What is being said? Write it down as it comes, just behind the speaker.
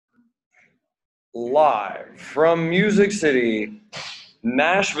Live from Music City,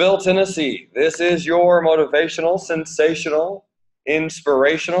 Nashville, Tennessee. This is your motivational, sensational,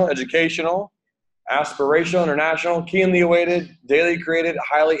 inspirational, educational, aspirational, international, keenly awaited, daily created,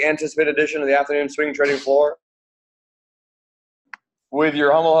 highly anticipated edition of the afternoon swing trading floor with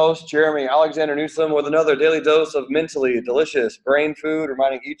your humble host, Jeremy Alexander Newsome, with another daily dose of mentally delicious brain food,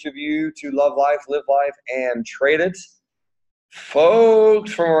 reminding each of you to love life, live life, and trade it.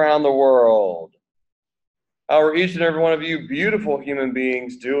 Folks from around the world, how are each and every one of you beautiful human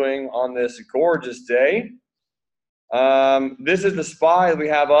beings doing on this gorgeous day? This is the SPY that we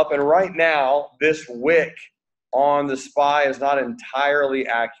have up, and right now, this wick on the SPY is not entirely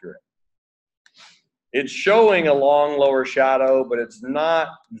accurate. It's showing a long lower shadow, but it's not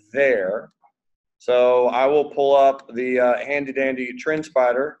there. So I will pull up the handy-dandy trend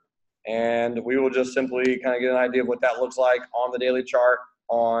spider, and we will just simply kind of get an idea of what that looks like on the daily chart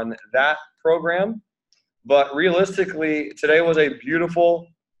on that program. But realistically, today was a beautiful,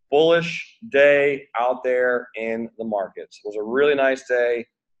 bullish day out there in the markets. It was a really nice day,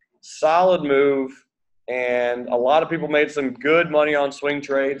 solid move, and a lot of people made some good money on swing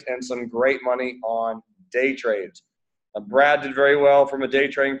trades and some great money on day trades. Brad did very well from a day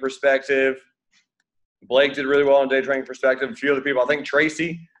trading perspective. Blake did really well on a day trading perspective. A few other people, I think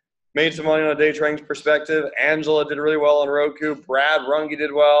Tracy made some money on a day trading perspective. Angela did really well on Roku. Brad Runge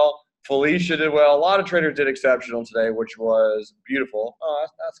did well. Felicia did well. A lot of traders did exceptional today, which was beautiful. Oh,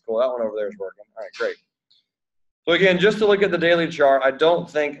 that's cool. That one over there is working. All right, great. So again, just to look at the daily chart, I don't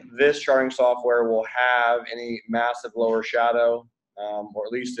think this charting software will have any massive lower shadow, or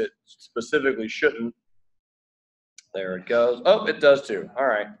at least it specifically shouldn't. There it goes. Oh, it does too. All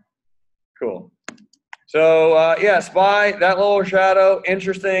right, cool. So yeah, SPY, that lower shadow,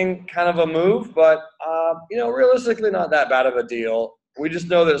 interesting kind of a move, but realistically not that bad of a deal. We just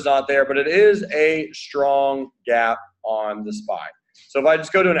know that it's not there, but it is a strong gap on the SPY. So if I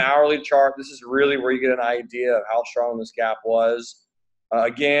just go to an hourly chart, this is really where you get an idea of how strong this gap was.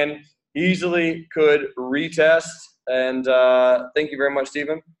 Again, easily could retest, and thank you very much,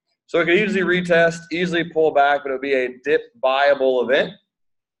 Stephen. So it could easily retest, easily pull back, but it would be a dip buyable event,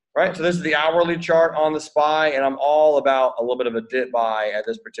 right? So this is the hourly chart on the SPY, and I'm all about a little bit of a dip buy at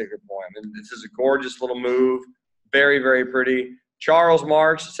this particular point. And this is a gorgeous little move, very, very pretty. Charles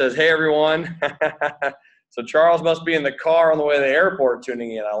March says, hey, everyone. So Charles must be in the car on the way to the airport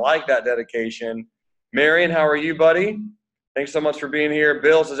tuning in. I like that dedication. Marion, how are you, buddy? Thanks so much for being here.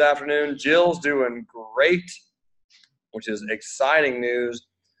 Bill says afternoon. Jill's doing great, which is exciting news.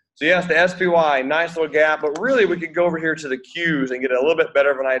 So yes, the SPY, nice little gap, but really we could go over here to the Qs and get a little bit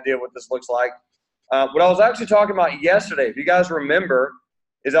better of an idea of what this looks like. What I was actually talking about yesterday, if you guys remember,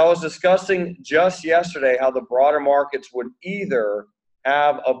 is I was discussing just yesterday how the broader markets would either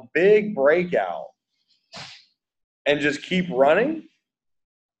have a big breakout and just keep running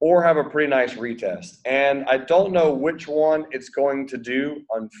or have a pretty nice retest. And I don't know which one it's going to do,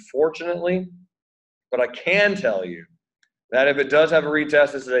 unfortunately, but I can tell you that if it does have a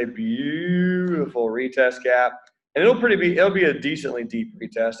retest, this is a beautiful retest gap. And it'll be a decently deep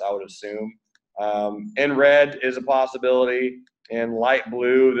retest, I would assume. In red is a possibility. In light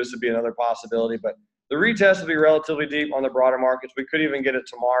blue, this would be another possibility. But the retest will be relatively deep on the broader markets. We could even get it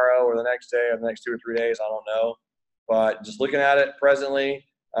tomorrow or the next day or the next 2 or 3 days. I don't know. But just looking at it presently,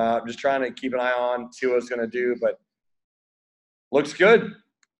 just trying to keep an eye on, see what it's going to do. But looks good.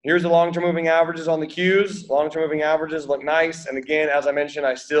 Here's the long-term moving averages on the Qs. Long-term moving averages look nice. And again, as I mentioned,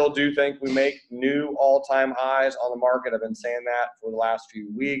 I still do think we make new all-time highs on the market. I've been saying that for the last few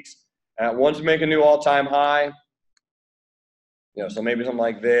weeks. Once we make a new all-time high, so maybe something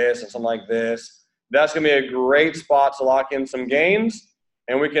like this and something like this, that's going to be a great spot to lock in some gains.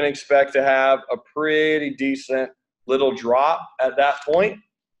 And we can expect to have a pretty decent little drop at that point.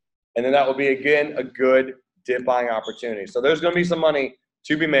 And then that will be, again, a good dip buying opportunity. So there's going to be some money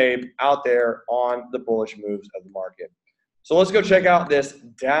to be made out there on the bullish moves of the market. So let's go check out this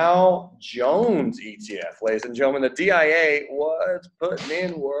Dow Jones ETF, ladies and gentlemen. The DIA was putting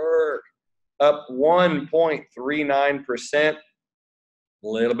in work, up 1.39%. A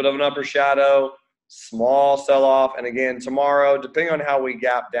little bit of an upper shadow, small sell-off. And again, tomorrow, depending on how we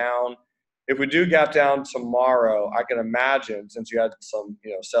gap down, if we do gap down tomorrow, I can imagine, since you had some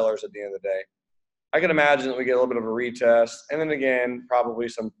sellers at the end of the day, I can imagine that we get a little bit of a retest, and then again, probably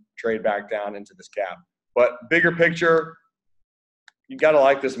some trade back down into this gap. But bigger picture, you got to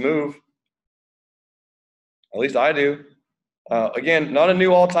like this move. At least I do. Again, not a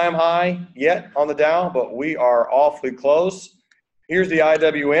new all-time high yet on the Dow, but we are awfully close. Here's the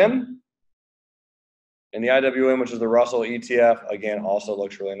IWM. And the IWM, which is the Russell ETF, again, also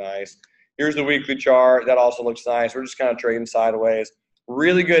looks really nice. Here's the weekly chart. That also looks nice. We're just kind of trading sideways.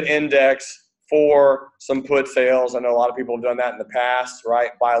 Really good index for some put sales. I know a lot of people have done that in the past,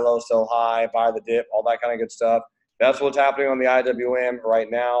 right? Buy low, sell high, buy the dip, all that kind of good stuff. That's what's happening on the IWM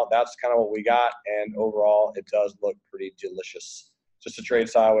right now. That's kind of what we got. And overall, it does look pretty delicious. Just to trade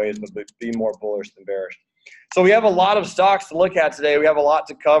sideways, but be more bullish than bearish. So we have a lot of stocks to look at today. We have a lot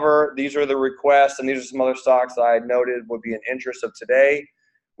to cover. These are the requests, and these are some other stocks that I noted would be an interest of today.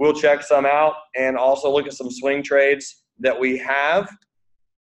 We'll check some out and also look at some swing trades that we have.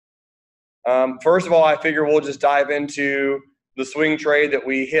 First of all, I figure we'll just dive into the swing trade that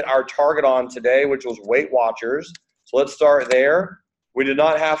we hit our target on today, which was Weight Watchers. So let's start there. We did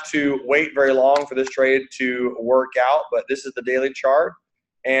not have to wait very long for this trade to work out, but this is the daily chart.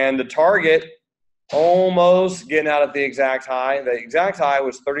 And the target almost getting out at the exact high. The exact high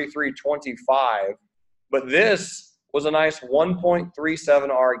was 33.25, but this was a nice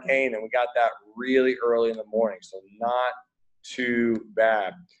 1.37R gain, and we got that really early in the morning, so not too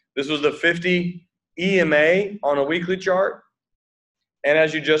bad. This was the 50 EMA on a weekly chart, and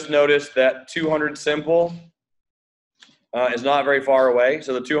as you just noticed, that 200 simple is not very far away.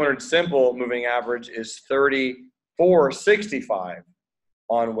 So the 200 simple moving average is 34.65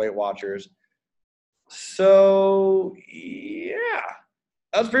 on Weight Watchers. So yeah,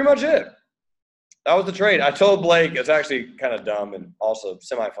 that's pretty much it. That was the trade. I told Blake, it's actually kind of dumb and also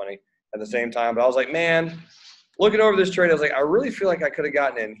semi-funny at the same time, but I was like, man, looking over this trade, I was like, I really feel like I could have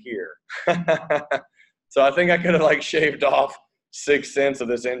gotten in here. So I think I could have like shaved off 6 cents of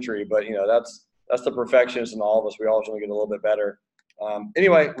this entry, but you know, that's the perfectionist in all of us. We always want to get a little bit better.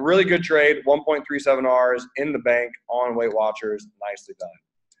 Anyway, really good trade. 1.37 Rs in the bank on Weight Watchers. Nicely done.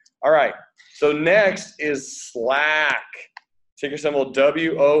 All right. So next is SHAK. Ticker symbol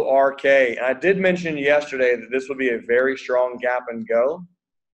WORK. And I did mention yesterday that this would be a very strong gap and go.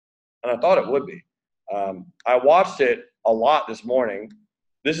 And I thought it would be. I watched it a lot this morning.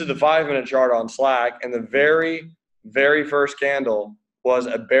 This is the 5-minute chart on SHAK. And the very, very first candle was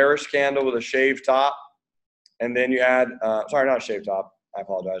a bearish candle with a shaved top. And then you add, sorry, not a shaved top. I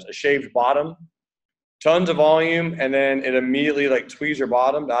apologize. A shaved bottom. Tons of volume. And then it immediately like tweezer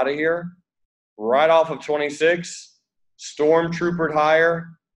bottomed out of here. Right off of 26. Stormtroopered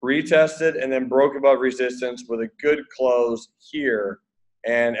higher. Retested. And then broke above resistance with a good close here.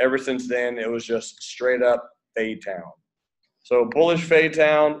 And ever since then, it was just straight up fade town. So bullish fade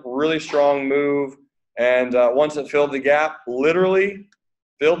town. Really strong move. And once it filled the gap, literally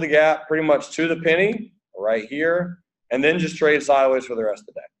filled the gap pretty much to the penny right here, and then just trade sideways for the rest of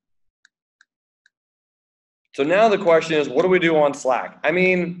the day. So now the question is, what do we do on SHAK? I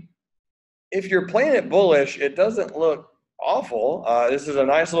mean, if you're playing it bullish, it doesn't look awful. This is a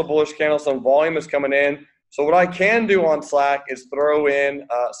nice little bullish candle. Some volume is coming in. So what I can do on SHAK is throw in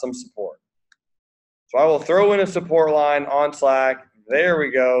some support. So I will throw in a support line on SHAK. There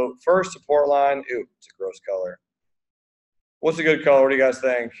we go. First support line. Ooh, it's a gross color. What's a good color? What do you guys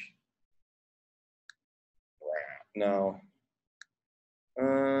think? No.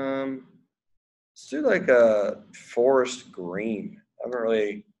 Let's do like a forest green. I haven't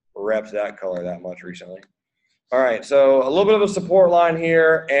really repped that color that much recently. All right, so a little bit of a support line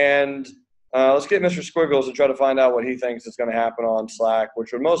here, and let's get Mr. Squiggles and try to find out what he thinks is going to happen on SHAK,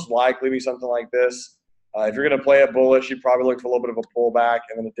 which would most likely be something like this. If you're going to play it bullish, you probably look for a little bit of a pullback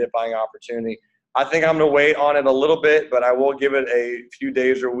and then a dip buying opportunity. I think I'm going to wait on it a little bit, but I will give it a few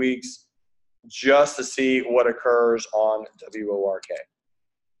days or weeks just to see what occurs on WORK.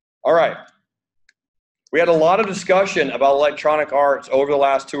 All right. We had a lot of discussion about Electronic Arts over the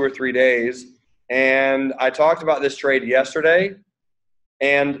last 2 or 3 days, and I talked about this trade yesterday,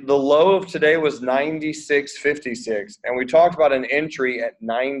 and the low of today was 96.56, and we talked about an entry at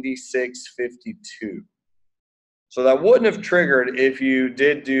 96.52. So that wouldn't have triggered if you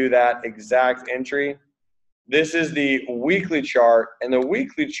did do that exact entry. This is the weekly chart, and the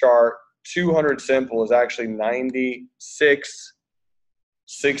weekly chart 200 simple is actually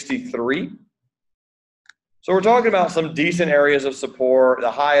 96.63. So we're talking about some decent areas of support.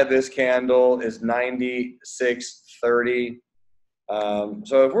 The high of this candle is 96.30.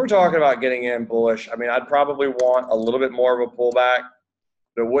 So if we're talking about getting in bullish, I mean, I'd probably want a little bit more of a pullback,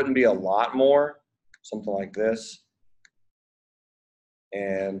 but it wouldn't be a lot more. Something like this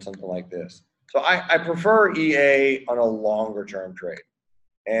and something like this. So I prefer EA on a longer term trade.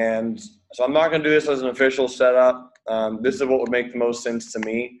 And so I'm not going to do this as an official setup. This is what would make the most sense to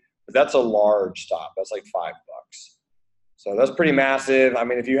me. But that's a large stop. That's like $5. So that's pretty massive. I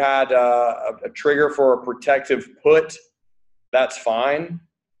mean, if you had a trigger for a protective put, that's fine.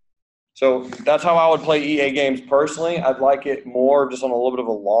 So that's how I would play EA games personally. I'd like it more just on a little bit of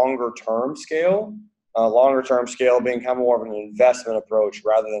a longer term scale. Longer term scale being kind of more of an investment approach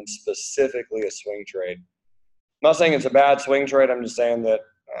rather than specifically a swing trade. I'm not saying it's a bad swing trade. I'm just saying that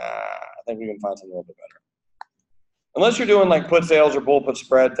I think we can find something a little bit better. Unless you're doing like put sales or bull put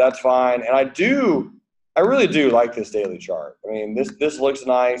spread, that's fine. And I really do like this daily chart. I mean, this looks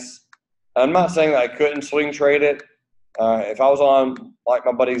nice. I'm not saying that I couldn't swing trade it. If I was on, like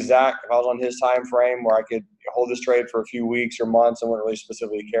my buddy Zach, if I was on his time frame where I could hold this trade for a few weeks or months and wouldn't really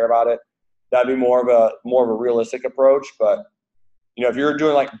specifically care about it, that'd be more of a realistic approach. But you know, if you're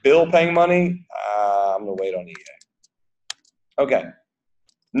doing like bill paying money, I'm gonna wait on EA. Okay.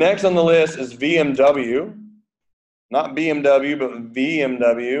 Next on the list is VMW, not BMW, but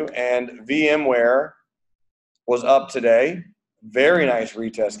VMW, and VMware was up today. Very nice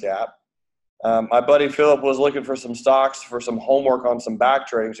retest gap. My buddy Philip was looking for some stocks for some homework on some back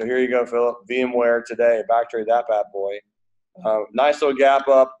trading. So here you go, Philip. VMware today, back trade that bad boy. Nice little gap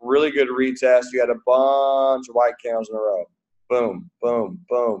up, really good retest. You had a bunch of white candles in a row. Boom, boom,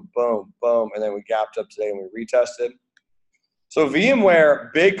 boom, boom, boom. And then we gapped up today and we retested. So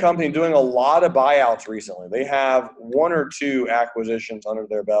VMware, big company, doing a lot of buyouts recently. They have 1 or 2 acquisitions under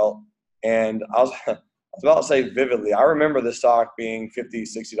their belt. And I was about to say vividly, I remember the stock being $50,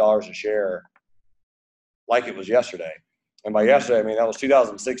 $60 a share like it was yesterday. And by yesterday, I mean, that was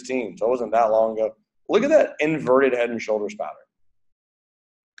 2016, so it wasn't that long ago. Look at that inverted head and shoulders pattern.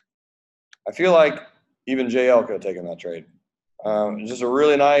 I feel like even JL could have taken that trade. Just a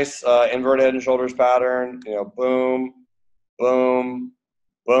really nice inverted head and shoulders pattern. You know, boom, boom,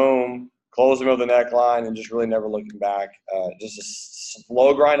 boom, closing of the neckline and just really never looking back. Just a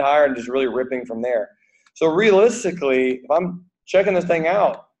slow grind higher and just really ripping from there. So realistically, if I'm checking this thing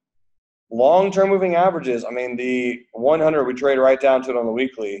out, long-term moving averages, I mean, the 100, we trade right down to it on the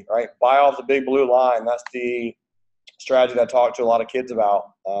weekly, right? Buy off the big blue line. That's the strategy that I talked to a lot of kids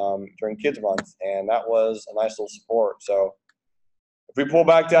about during Kids Month, and that was a nice little support. So if we pull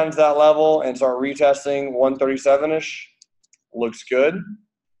back down to that level and start retesting 137-ish, looks good.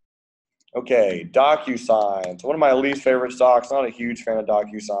 Okay, DocuSign. So one of my least favorite stocks. Not a huge fan of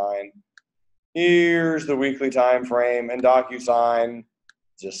DocuSign. Here's the weekly time frame, and DocuSign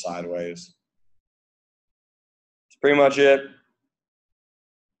just sideways. That's pretty much it.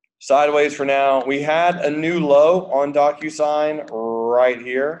 Sideways for now. We had a new low on DocuSign right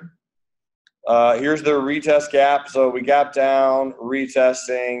here. Here's the retest gap. So we gapped down,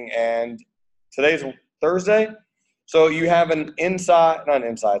 retesting, and today's Thursday. So you have an just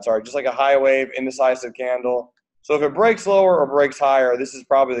like a high wave indecisive candle. So if it breaks lower or breaks higher, this is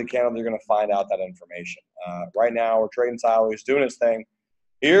probably the candle you're going to find out that information. Right now, we're trading sideways, doing its thing.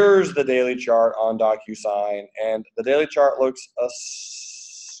 Here's the daily chart on DocuSign, and the daily chart looks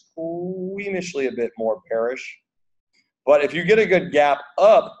squeamishly a bit more bearish. But if you get a good gap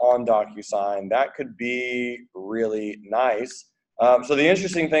up on DocuSign, that could be really nice. So the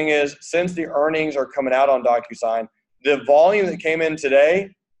interesting thing is, since the earnings are coming out on DocuSign, the volume that came in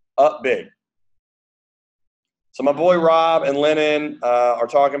today, up big. So my boy Rob and Lennon are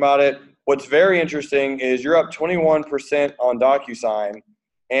talking about it. What's very interesting is you're up 21% on DocuSign.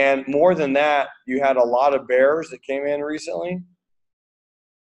 And more than that, you had a lot of bears that came in recently.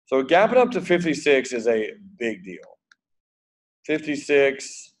 So gapping up to 56 is a big deal.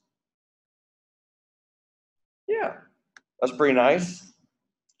 56. Yeah, that's pretty nice.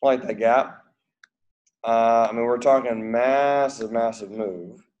 I like that gap. I mean, we're talking massive, massive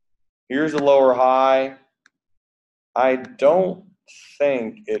move. Here's the lower high. I don't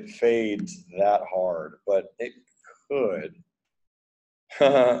think it fades that hard, but it could.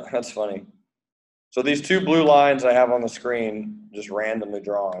 That's funny. So these 2 blue lines I have on the screen, just randomly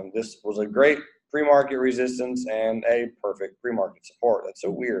drawn. This was a great pre-market resistance and a perfect pre-market support. That's so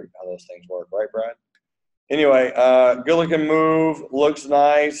weird how those things work, right, Brad? Anyway, good looking move, looks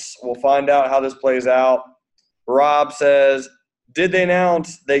nice. We'll find out how this plays out. Rob says, did they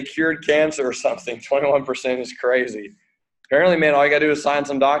announce they cured cancer or something? 21% is crazy. Apparently, man, all you got to do is sign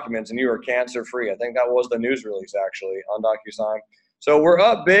some documents and you are cancer-free. I think that was the news release, actually, on DocuSign. So we're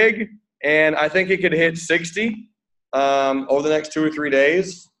up big, and I think it could hit 60 over the next 2 or 3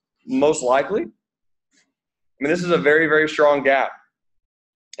 days, most likely. I mean, this is a very, very strong gap.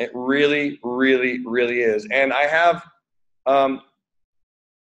 It really, really, really is. And I have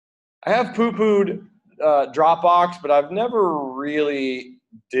poo-pooed Dropbox, but I've never really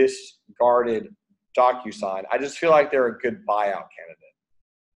discarded DocuSign. I just feel like they're a good buyout candidate.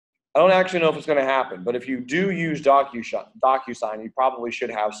 I don't actually know if it's going to happen, but if you do use DocuSign, you probably should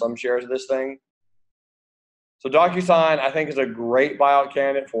have some shares of this thing. So DocuSign, I think, is a great buyout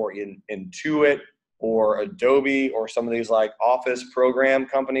candidate for Intuit or Adobe or some of these like office program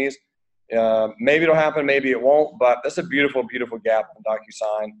companies. Maybe it'll happen, maybe it won't, but that's a beautiful, beautiful gap on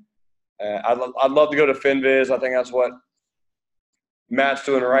DocuSign. I'd love to go to FinViz. I think that's what Matt's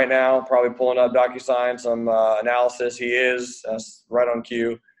doing right now, probably pulling up DocuSign, some analysis. He is right on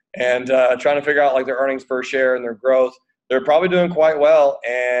cue, and trying to figure out like their earnings per share and their growth. They're probably doing quite well,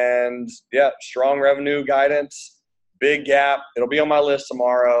 and yeah, strong revenue guidance, big gap. It'll be on my list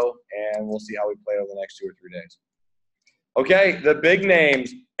tomorrow, and we'll see how we play over the next 2 or 3 days. Okay, the big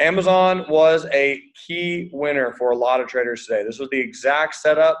names. Amazon was a key winner for a lot of traders today. This was the exact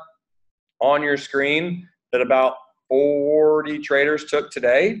setup on your screen that about 40 traders took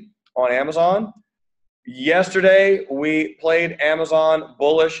today on Amazon. Yesterday, we played Amazon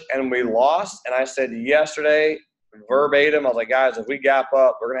bullish and we lost. And I said yesterday, verbatim, I was like, guys, if we gap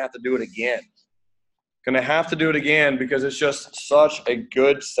up, we're going to have to do it again. Going to have to do it again because it's just such a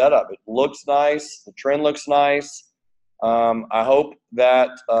good setup. It looks nice. The trend looks nice. I hope that,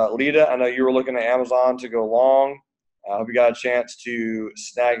 Lita, I know you were looking at Amazon to go long. I hope you got a chance to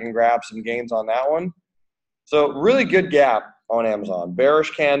snag and grab some gains on that one. So really good gap on Amazon.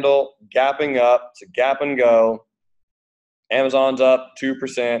 Bearish candle, gapping up. It's a gap and go. Amazon's up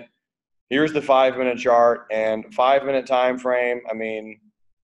 2%. Here's the 5-minute chart and 5-minute time frame. I mean,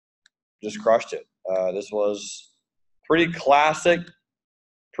 just crushed it. This was pretty classic,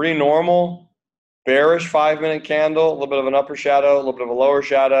 pretty normal. Bearish 5-minute candle, a little bit of an upper shadow, a little bit of a lower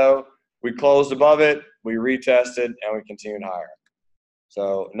shadow. We closed above it, we retested, and we continued higher.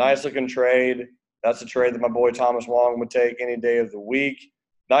 So nice looking trade. That's a trade that my boy Thomas Wong would take any day of the week.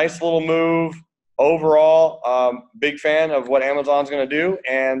 Nice little move. Overall, big fan of what Amazon's going to do.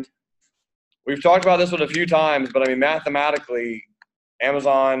 And we've talked about this one a few times, but I mean, mathematically,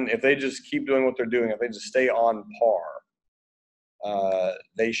 Amazon, if they just keep doing what they're doing, if they just stay on par,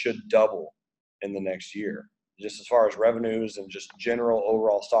 they should double in the next year, just as far as revenues and just general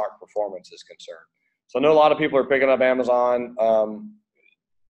overall stock performance is concerned. So I know a lot of people are picking up Amazon.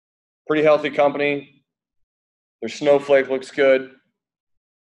 Pretty healthy company. Their snowflake looks good.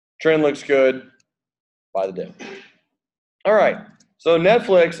 Trend looks good. Buy the dip. All right. So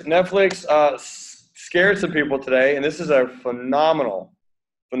Netflix scared some people today, and this is a phenomenal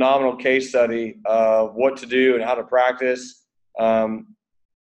case study of what to do and how to practice.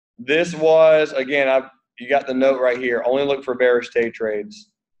 This was, again, you got the note right here. Only look for bearish day trades,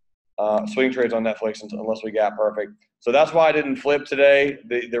 swing trades on Netflix unless we got perfect. So that's why I didn't flip today.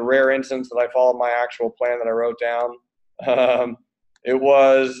 The rare instance that I followed my actual plan that I wrote down. It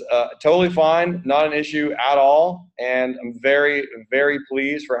was totally fine, not an issue at all. And I'm very, very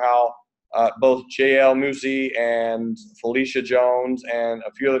pleased for how both JL Musi and Felicia Jones and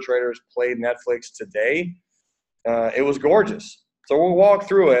a few other traders played Netflix today. It was gorgeous. So we'll walk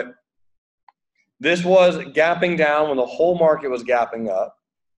through it. This was gapping down when the whole market was gapping up,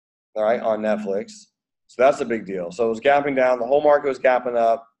 all right, on Netflix. So that's a big deal. So it was gapping down. The whole market was gapping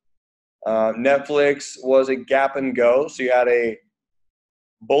up. Netflix was a gap and go. So you had a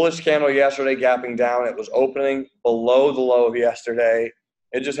bullish candle yesterday gapping down. It was opening below the low of yesterday.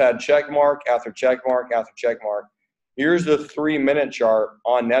 It just had check mark after check mark after check mark. Here's the 3-minute chart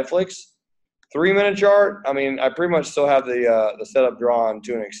on Netflix. 3-minute chart, I mean, I pretty much still have the setup drawn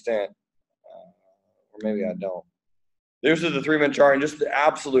to an extent. Or maybe I don't. There's the 3-minute chart and just the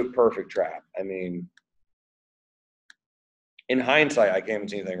absolute perfect trap. I mean, in hindsight, I can't even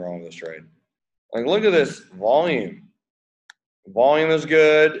see anything wrong with this trade. Like, look at this volume. Volume is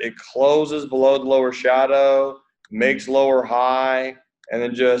good. It closes below the lower shadow, makes lower high, and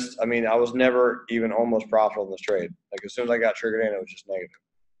then just, I mean, I was never even almost profitable in this trade. Like, as soon as I got triggered in, it was just negative.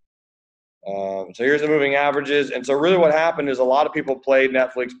 So here's the moving averages. And so really what happened is a lot of people played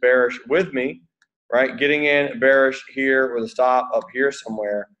Netflix bearish with me, right? Getting in bearish here with a stop up here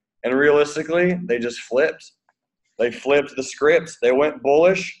somewhere. And realistically, they just flipped. They flipped the scripts. They went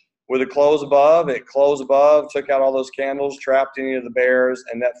bullish with a close above. It closed above, took out all those candles, trapped any of the bears,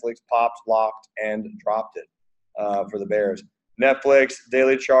 and Netflix popped, locked, and dropped it for the bears. Netflix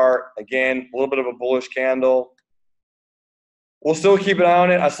daily chart, again, a little bit of a bullish candle. We'll still keep an eye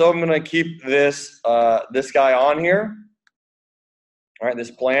on it. I still am going to keep this this guy on here. All right,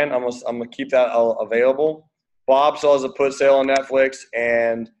 this plan, I'm going to keep that available. Bob still has a put sale on Netflix,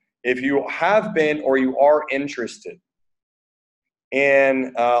 and if you have been or you are interested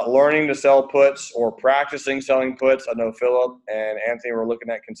in learning to sell puts or practicing selling puts, I know Philip and Anthony were looking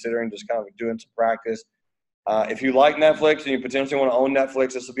at considering just kind of doing some practice. If you like Netflix and you potentially want to own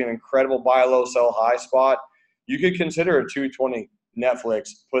Netflix, this will be an incredible buy low, sell high spot. You could consider a 220 Netflix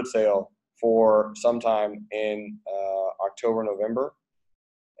put sale for sometime in October, November.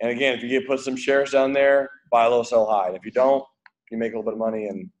 And again, if you put some shares down there, buy low, sell high. And if you don't, you make a little bit of money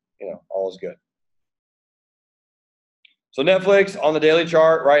and, all is good. So Netflix on the daily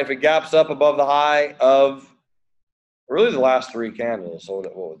chart, right? If it gaps up above the high of really the last 3 candles, so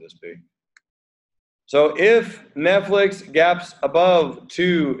what would this be? So if Netflix gaps above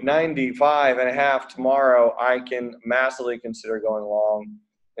 295.5 tomorrow, I can massively consider going long.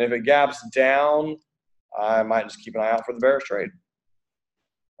 And if it gaps down, I might just keep an eye out for the bearish trade.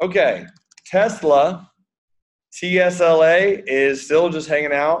 Okay, Tesla, TSLA is still just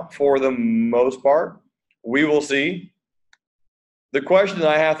hanging out for the most part. We will see. The question that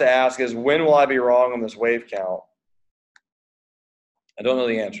I have to ask is, when will I be wrong on this wave count? I don't know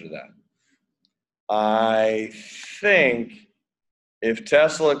the answer to that. I think if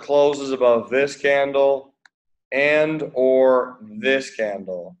Tesla closes above this candle and or this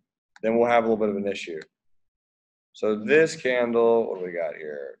candle, then we'll have a little bit of an issue. So this candle, what do we got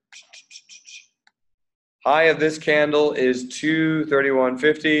here? High of this candle is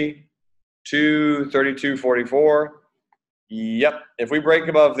 231.50, 232.44. Yep, if we break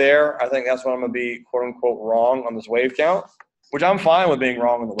above there, I think that's when I'm going to be quote unquote wrong on this wave count, which I'm fine with being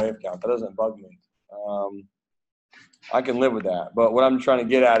wrong on the wave count. That doesn't bug me. I can live with that. But what I'm trying to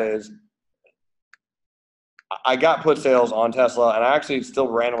get at is I got put sales on Tesla, and I actually still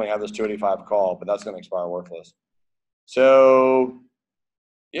randomly have this 285 call, but that's going to expire worthless. So,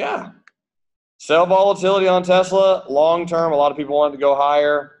 yeah. Sell volatility on Tesla. Long term, a lot of people want it to go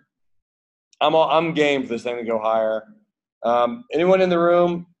higher. I'm game for this thing to go higher. Anyone in the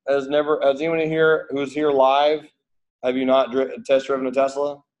room has anyone in here who's here live? Have you not test driven a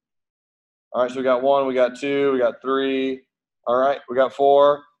Tesla? All right, so we got 1, we got 2, we got 3. All right, we got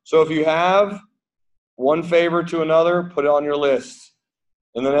 4. So if you have one favor to another, put it on your list.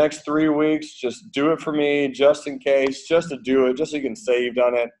 In the next 3 weeks, just do it for me, just in case, just to do it, just so you can say you've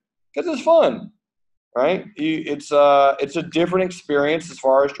done it, because it's fun, right? It's a different experience as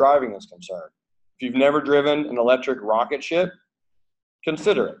far as driving is concerned. If you've never driven an electric rocket ship,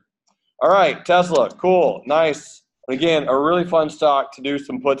 consider it. All right, Tesla, cool, nice. Again, a really fun stock to do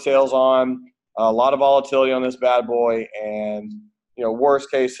some put sales on. A lot of volatility on this bad boy, and worst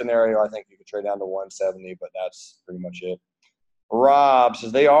case scenario, I think you could trade down to 170, but that's pretty much it. Rob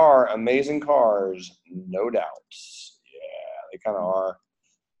says they are amazing cars, no doubts. Yeah, they kind of are.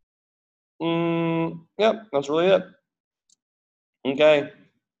 Yep, that's really it. Okay,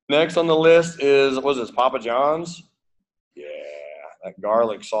 next on the list is, what is this, Papa John's? Yeah, that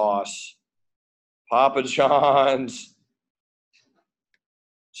garlic sauce. Papa John's.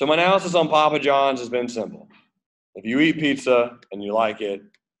 So my analysis on Papa John's has been simple. If you eat pizza and you like it,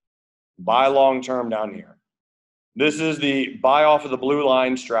 buy long term down here. This is the buy off of the blue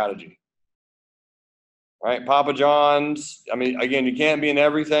line strategy. Right? Papa John's, I mean, again, you can't be in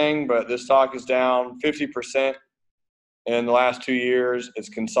everything, but this stock is down 50% in the last 2 years. It's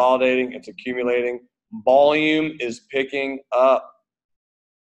consolidating, it's accumulating. Volume is picking up.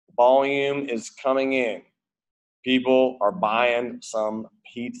 Volume is coming in. People are buying some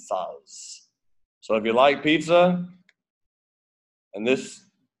pizzas. So if you like pizza, and this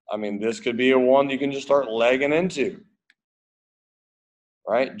could be a one you can just start legging into.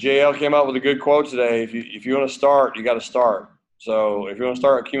 Right? JL came out with a good quote today. If you want to start, you got to start. So if you want to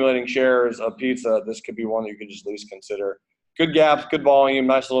start accumulating shares of pizza, this could be one that you can just at least consider. Good gaps, good volume,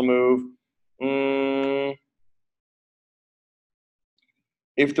 nice little move.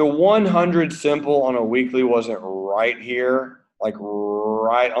 If the 100 simple on a weekly wasn't right here, like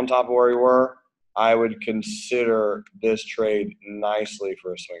right on top of where we were, I would consider this trade nicely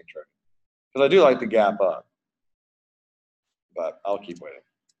for a swing trade. Because I do like the gap up. But I'll keep waiting.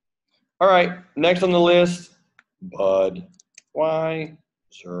 All right, next on the list, Budweiser.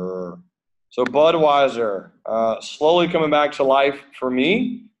 So Budweiser, slowly coming back to life for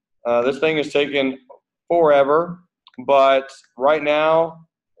me. This thing has taken forever, but right now,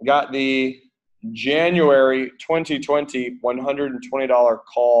 got the January 2020 $120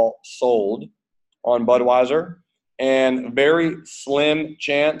 call sold on Budweiser, and very slim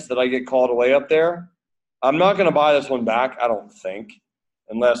chance that I get called away up there. I'm not going to buy this one back, I don't think,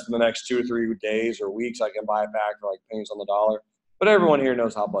 unless in the next 2 or 3 days or weeks I can buy it back for like pennies on the dollar. But everyone here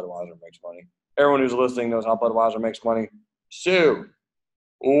knows how Budweiser makes money. Everyone who's listening knows how Budweiser makes money. So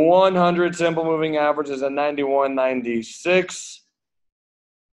 100 simple moving average is at 91.96.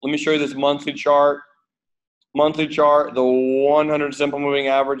 Let me show you this monthly chart. Monthly chart, the 100 simple moving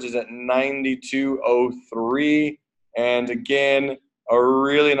average is at 92.03. And again, a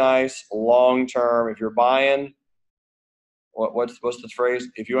really nice long term. If you're buying, what's the phrase?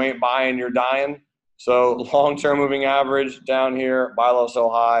 If you ain't buying, you're dying. So long-term moving average down here, buy low,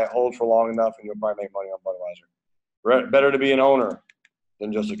 sell high, hold for long enough, and you'll probably make money on Budweiser. Better to be an owner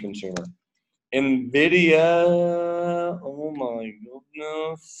than just a consumer. NVIDIA, oh my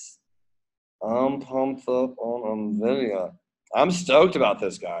goodness. I'm pumped up on NVIDIA. I'm stoked about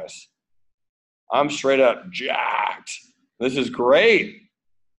this, guys. I'm straight up jacked. This is great.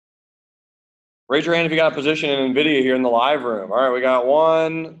 Raise your hand if you got a position in NVIDIA here in the live room. All right, we got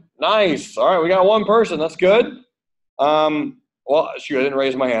one. Nice. All right, we got one person. That's good. Well, shoot, I didn't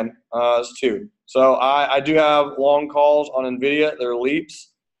raise my hand. It's two. So I do have long calls on NVIDIA. They're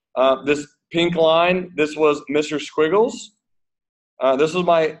leaps. This pink line, this was Mr. Squiggles. This is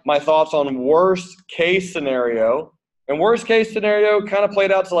my thoughts on worst case scenario. And worst case scenario kind of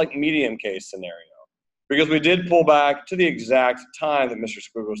played out to like medium case scenario. Because we did pull back to the exact time that Mr.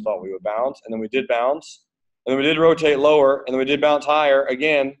 Squiggles thought we would bounce. And then we did bounce. And then we did rotate lower. And then we did bounce higher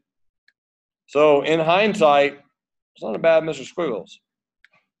again. So in hindsight, it's not a bad Mr. Squiggles.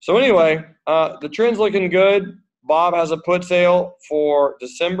 So anyway, the trend's looking good. Bob has a put sale for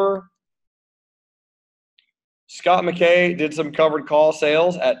December. Scott McKay did some covered call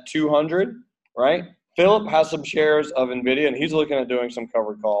sales at 200, right? Philip has some shares of NVIDIA, and he's looking at doing some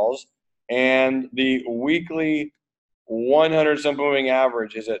covered calls. And the weekly 100 simple moving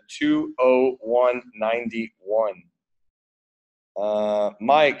average is at 201.91.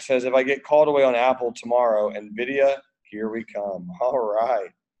 Mike says, if I get called away on Apple tomorrow, NVIDIA, here we come. All right.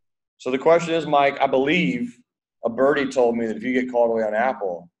 So the question is, Mike, I believe a birdie told me that if you get called away on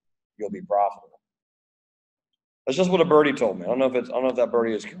Apple, you'll be profitable. That's just what a birdie told me. I don't know if that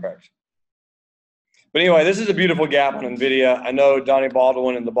birdie is correct. But anyway, this is a beautiful gap on NVIDIA. I know Donnie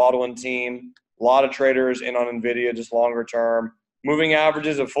Baldwin and the Baldwin team, a lot of traders in on NVIDIA, just longer term. Moving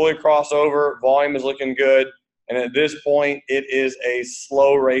averages have fully crossed over. Volume is looking good. And at this point, it is a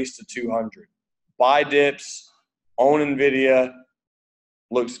slow race to 200. Buy dips, own NVIDIA,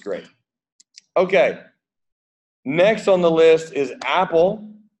 looks great. Okay, next on the list is Apple.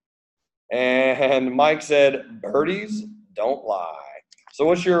 And Mike said, birdies don't lie. So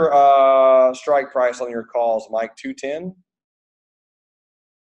what's your strike price on your calls, Mike? 210?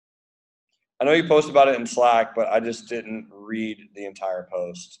 I know you posted about it in Slack, but I just didn't read the entire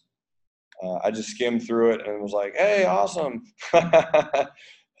post. I just skimmed through it and was like, hey, awesome. I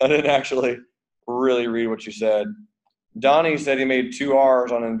didn't actually really read what you said. Donnie said he made 2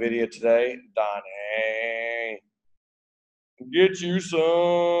 R's on NVIDIA today. Donnie, get you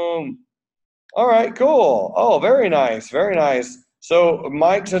some. All right, cool. Oh, very nice, very nice. So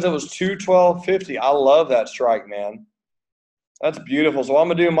Mike says it was 212.50. I love that strike, man. That's beautiful. So what I'm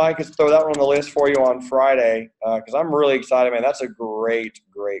going to do, Mike, is throw that one on the list for you on Friday because I'm really excited, man. That's a great,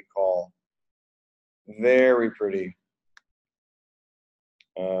 great call. Very pretty.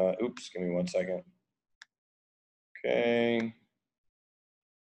 Oops, give me one second. Okay.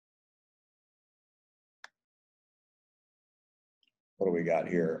 What do we got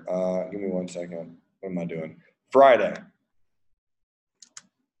here? Give me one second. What am I doing? Friday.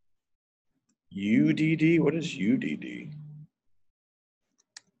 UDD? What is UDD?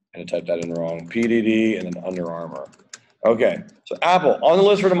 I had to type that in wrong. PDD and then Under Armour. Okay, so Apple on the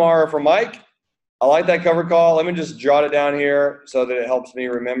list for tomorrow for Mike. I like that cover call. Let me just jot it down here so that it helps me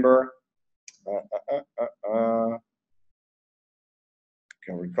remember.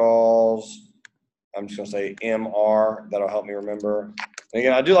 Covered calls. I'm just going to say MR. That'll help me remember. And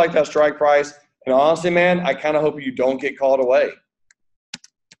again, I do like that strike price. And honestly, man, I kind of hope you don't get called away.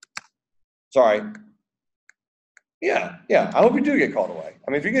 Sorry. Yeah. I hope you do get called away.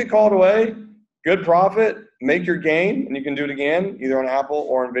 I mean, if you get called away, good profit, make your gain, and you can do it again, either on Apple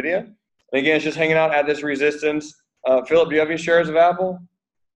or NVIDIA. And again, it's just hanging out at this resistance. Philip, do you have any shares of Apple?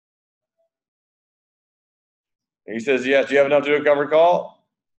 He says, yes. Do you have enough to do a covered call?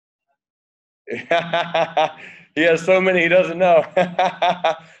 He has so many he doesn't know.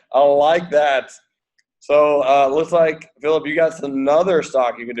 I like that. So looks like, Philip, you got another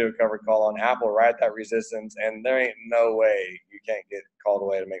stock you can do a covered call on, Apple, right at that resistance, and there ain't no way you can't get called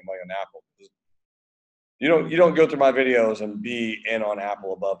away to make money on Apple. You don't go through my videos and be in on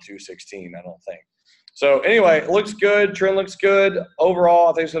Apple above 216, I don't think. So anyway, it looks good. Trend looks good. Overall,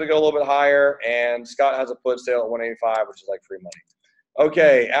 I think it's going to go a little bit higher, and Scott has a put sale at 185, which is like free money.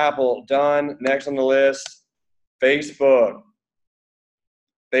 Okay, Apple, done. Next on the list, Facebook.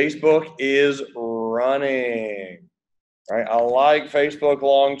 Facebook is running, right? I like Facebook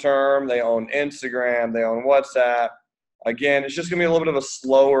long term. They own Instagram. They own WhatsApp. Again, it's just going to be a little bit of a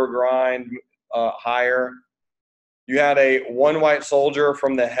slower grind higher. You had a one white soldier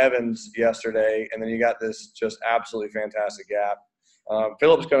from the heavens yesterday, and then you got this just absolutely fantastic gap.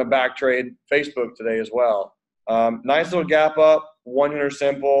 Philip's going to back trade Facebook today as well. Nice little gap up, 100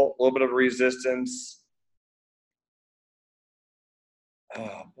 simple, a little bit of resistance.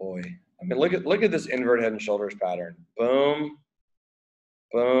 Oh boy! I mean, look at this inverted head and shoulders pattern. Boom,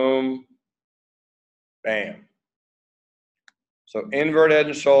 boom, bam. So inverted head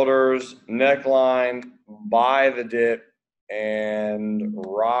and shoulders, neckline, buy the dip, and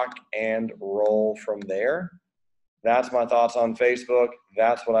rock and roll from there. That's my thoughts on Facebook.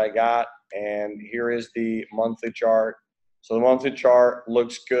 That's what I got. And here is the monthly chart. So the monthly chart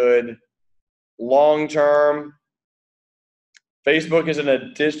looks good. Long term, Facebook is in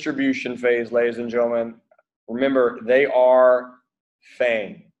a distribution phase, ladies and gentlemen. Remember, they are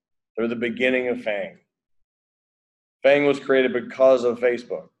FANG. They're the beginning of FANG. FANG was created because of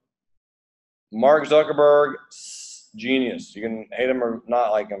Facebook. Mark Zuckerberg, genius. You can hate him or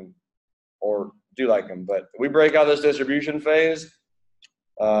not like him, or do like him. But we break out this distribution phase.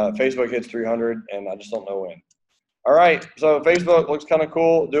 Facebook hits 300, and I just don't know when. All right, so Facebook looks kind of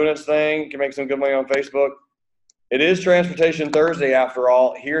cool, doing its thing. Can make some good money on Facebook. It is Transportation Thursday after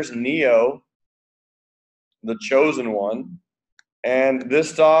all. Here's NEO, the chosen one. And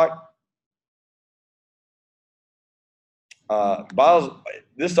this stock,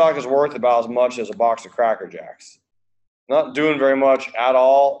 this stock is worth about as much as a box of Cracker Jacks. Not doing very much at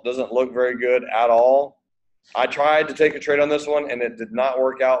all. Doesn't look very good at all. I tried to take a trade on this one, and it did not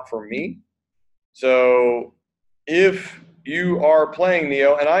work out for me. So if you are playing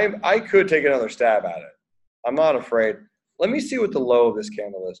NEO, and I could take another stab at it. I'm not afraid. Let me see what the low of this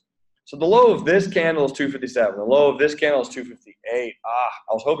candle is. So the low of this candle is 257. The low of this candle is 258. I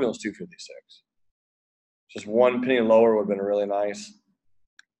was hoping it was 256. Just 1 penny lower would have been really nice.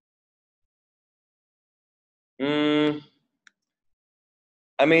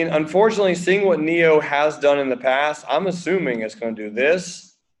 I mean, unfortunately, seeing what NEO has done in the past, I'm assuming it's going to do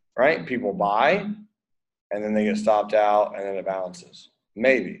this, right? People buy, and then they get stopped out, and then it bounces.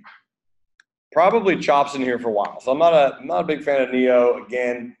 Maybe. Probably chops in here for a while. So I'm not a big fan of NEO.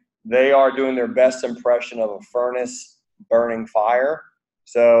 Again, they are doing their best impression of a furnace burning fire.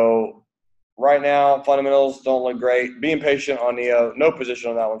 So right now, fundamentals don't look great. Being patient on NEO. No position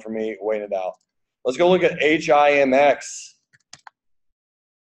on that one for me. Waiting it out. Let's go look at HIMX.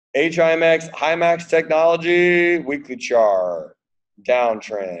 HIMX Technology, weekly chart,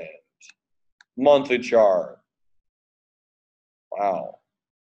 downtrend, monthly chart. Wow.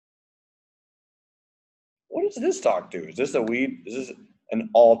 What does this stock do? Is this a weed? Is this an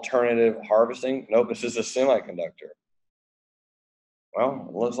alternative harvesting? Nope, this is a semiconductor. Well,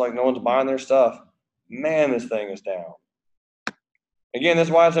 it looks like no one's buying their stuff. Man, this thing is down. Again, that's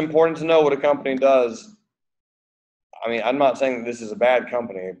why it's important to know what a company does. I mean, I'm not saying that this is a bad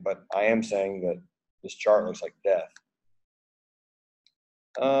company, but I am saying that this chart looks like death.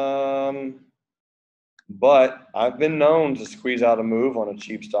 But I've been known to squeeze out a move on a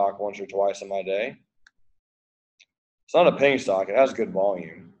cheap stock once or twice in my day. It's not a penny stock. It has good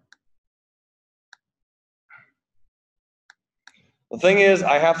volume. The thing is,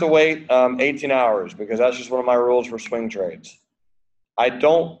 I have to wait 18 hours because that's just one of my rules for swing trades. I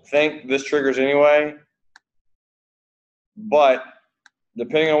don't think this triggers anyway. But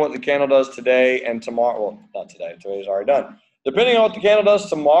depending on what the candle does today and tomorrow, well, not today, today's already done. Depending on what the candle does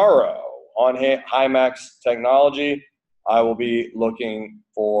tomorrow on HIMX Technology, I will be looking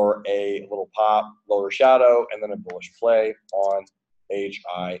for a little pop, lower shadow, and then a bullish play on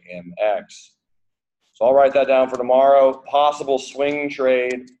HIMX. So I'll write that down for tomorrow. Possible swing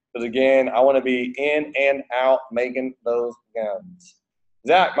trade, because again, I want to be in and out making those guns.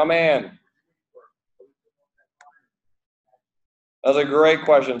 Zach, my man. That's a great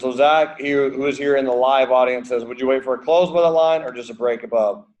question. So Zach, who is here in the live audience, says, would you wait for a close by that line or just a break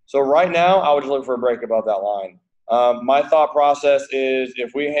above? So right now, I would just look for a break above that line. My thought process is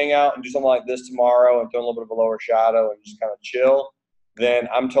if we hang out and do something like this tomorrow and throw a little bit of a lower shadow and just kind of chill, then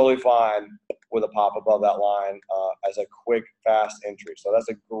I'm totally fine with a pop above that line as a quick, fast entry. So that's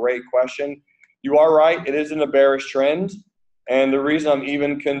a great question. You are right. It is in a bearish trend. And the reason I'm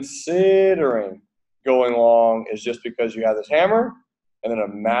even considering going long is just because you have this hammer and then a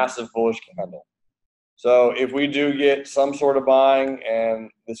massive bullish candle. So if we do get some sort of buying, and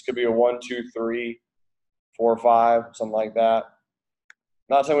this could be a 1, 2, 3, 4, 5, something like that.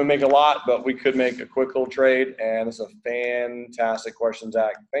 Not saying we make a lot, but we could make a quick little trade. And it's a fantastic question,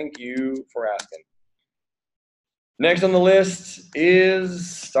 Zach. Thank you for asking. Next on the list is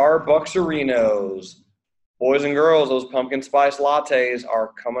Starbucksarinos. Boys and girls, those pumpkin spice lattes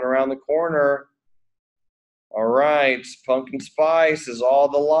are coming around the corner. All right, pumpkin spice is all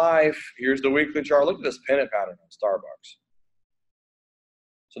the life. Here's the weekly chart. Look at this pennant pattern on Starbucks.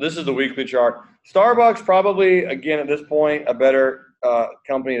 So this is the weekly chart. Starbucks probably, again, at this point, a better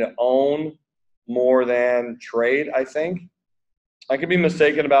company to own more than trade, I think. I could be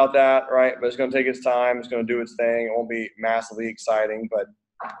mistaken about that, right? But it's going to take its time. It's going to do its thing. It won't be massively exciting, but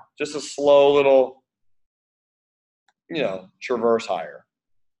just a slow little, you know, traverse higher.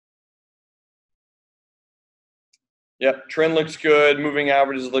 Yep, trend looks good. Moving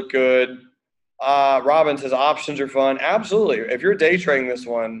averages look good. Robin says options are fun. Absolutely. If you're day trading this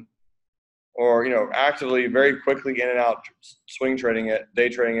one, or, you know, actively, very quickly in and out, swing trading it, day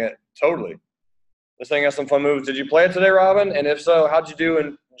trading it, totally. This thing has some fun moves. Did you play it today, Robin? And if so, how'd you do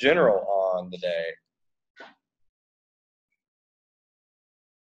in general on the day?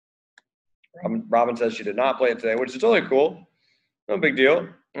 Robin says she did not play it today, which is totally cool. No big deal.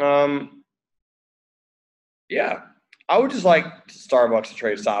 Yeah, I would just like Starbucks to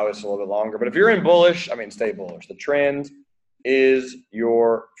trade sideways a little bit longer. But if you're in bullish, I mean, stay bullish. The trend is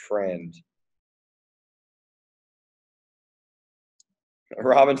your friend.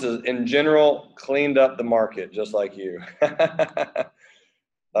 Robin says, in general, cleaned up the market, just like you.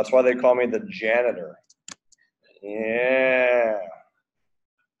 That's why they call me the janitor. Yeah.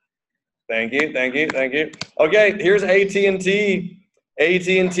 Thank you, thank you, thank you. Okay, here's AT&T.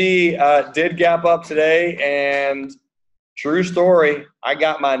 AT&T did gap up today, and true story, I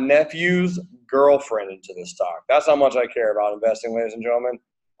got my nephew's girlfriend into this stock. That's how much I care about investing, ladies and gentlemen.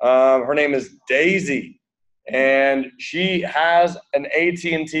 Her name is Daisy, and she has an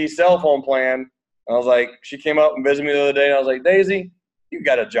AT&T cell phone plan. I was like, she came up and visited me the other day, and I was like, Daisy, you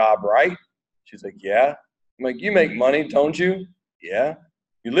got a job, right? She's like, yeah. I'm like, you make money, don't you? Yeah.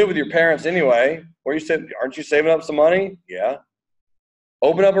 You live with your parents anyway. Where you said, aren't you saving up some money? Yeah.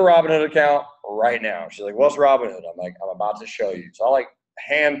 Open up a Robinhood account right now. She's like, what's Robinhood? I'm like, I'm about to show you. So I like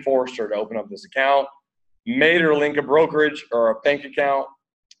hand forced her to open up this account, made her link a brokerage or a bank account.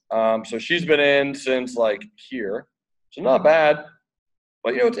 So she's been in since like here. So not bad,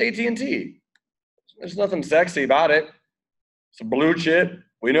 but you know, it's AT&T. There's nothing sexy about it. It's a blue chip.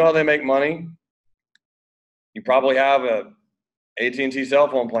 We know how they make money. You probably have a AT&T cell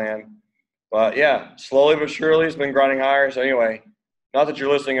phone plan, but yeah, slowly but surely it's been grinding higher. So anyway, not that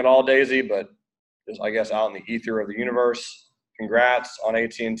you're listening at all, Daisy, but just, I guess, out in the ether of the universe. Congrats on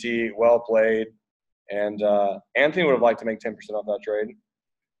AT&T. Well played. And Anthony would have liked to make 10% off that trade.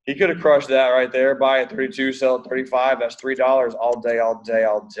 He could have crushed that right there. Buy at 32, sell at 35. That's $3 all day, all day,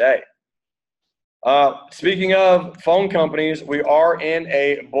 all day. Speaking of phone companies, we are in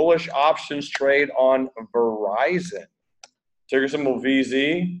a bullish options trade on Verizon. Ticker symbol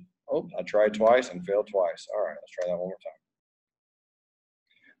VZ. Oh, I tried twice and failed twice. All right, let's try that one more time.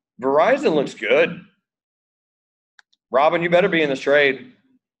 Verizon looks good. Robin, you better be in this trade.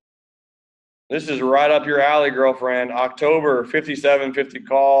 This is right up your alley, girlfriend. October 57.50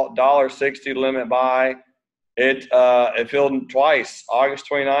 call, $1.60 limit buy. It filled twice, August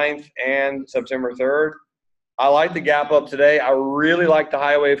 29th and September 3rd. I like the gap up today. I really like the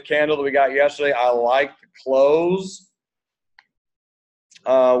high wave candle that we got yesterday. I like the close.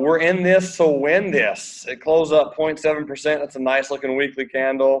 We're in this to win this. It closed up 0.7%. That's a nice looking weekly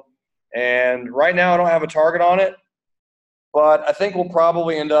candle. And right now I don't have a target on it, but I think we'll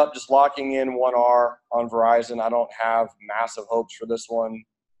probably end up just locking in 1R on Verizon. I don't have massive hopes for this one.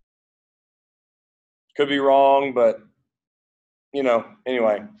 Could be wrong, but, you know,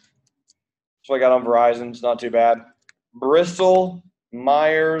 anyway. That's what I got on Verizon. It's not too bad. Bristol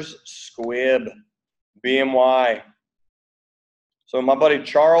Myers Squibb, BMY. So my buddy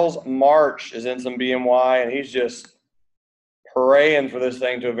Charles March is in some BMY, and he's just praying for this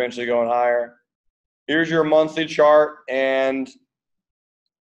thing to eventually go higher. Here's your monthly chart, and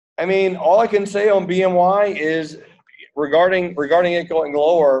I mean, all I can say on BMY is regarding it going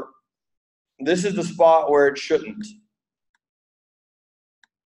lower, this is the spot where it shouldn't.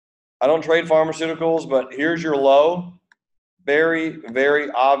 I don't trade pharmaceuticals, but here's your low. Very,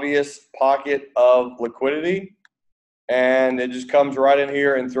 very obvious pocket of liquidity. And it just comes right in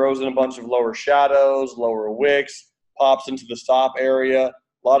here and throws in a bunch of lower shadows, lower wicks, pops into the stop area.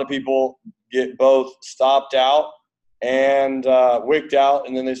 A lot of people get both stopped out and wicked out,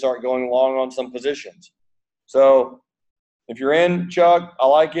 and then they start going long on some positions. So if you're in, Chuck, I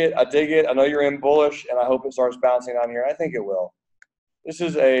like it. I dig it. I know you're in bullish, and I hope it starts bouncing on here. I think it will. This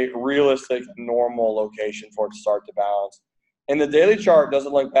is a realistic, normal location for it to start to bounce. And the daily chart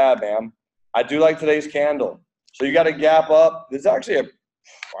doesn't look bad, man. I do like today's candle. So you got to gap up. This is actually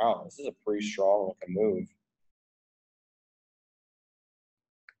this is a pretty strong looking move.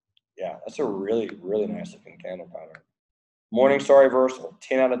 Yeah, that's a really, really nice looking candle pattern. Morningstar reversal,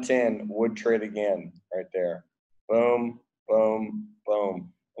 10 out of 10, would trade again right there. Boom, boom,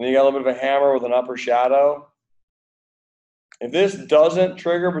 boom. And then you got a little bit of a hammer with an upper shadow. If this doesn't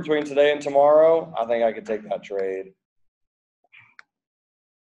trigger between today and tomorrow, I think I could take that trade.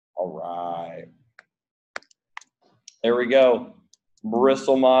 All right. There we go.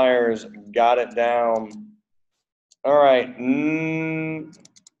 Bristol Myers got it down. All right.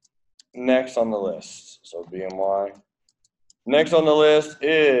 Next on the list. So BMY. Next on the list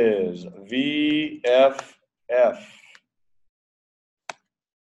is VFF.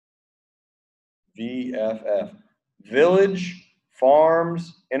 VFF. Village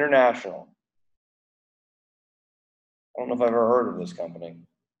Farms International. I don't know if I've ever heard of this company.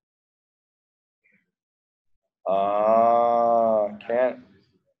 Can't.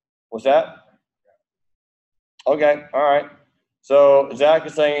 What's that? Okay, all right. So Zach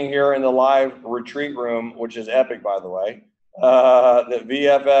is saying here in the live retreat room, which is epic, by the way, that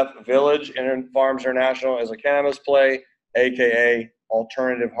VFF Village Farms International is a cannabis play, aka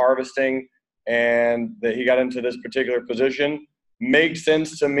alternative harvesting, and that he got into this particular position. Makes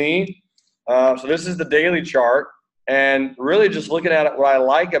sense to me. So this is the daily chart, and really just looking at it, what I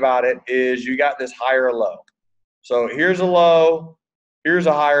like about it is you got this higher low. So here's a low, here's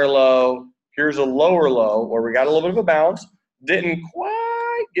a higher low, here's a lower low where we got a little bit of a bounce. Didn't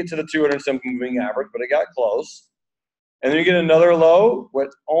quite get to the 200 simple moving average, but it got close. And then you get another low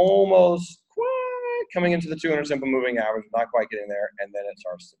with almost quite coming into the 200 simple moving average, not quite getting there, and then it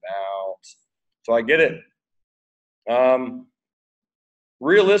starts to bounce. So I get it.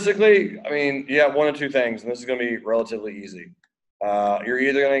 Realistically, I mean, you have one of two things, and this is going to be relatively easy. You're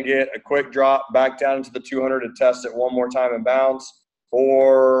either going to get a quick drop back down into the 200 to test it one more time and bounce,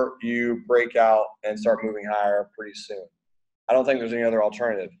 or you break out and start moving higher pretty soon. I don't think there's any other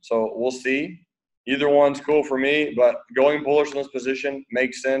alternative. So we'll see. Either one's cool for me, but going bullish in this position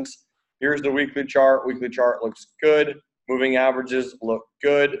makes sense. Here's the weekly chart. Weekly chart looks good. Moving averages look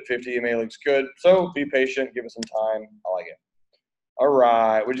good. 50 EMA looks good. So be patient. Give it some time. I like it. All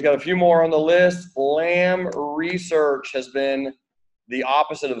right. We just got a few more on the list. Lamb Research has been the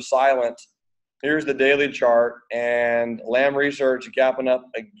opposite of silent. Here's the daily chart, and Lamb Research gapping up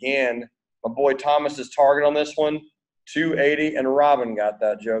again. My boy Thomas's target on this one, 280, and Robin got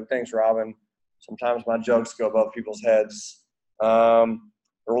that joke. Thanks, Robin. Sometimes my jokes go above people's heads.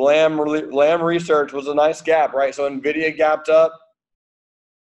 Lamb Research was a nice gap, right? So NVIDIA gapped up.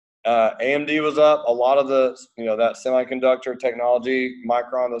 AMD was up. A lot of the, that semiconductor technology,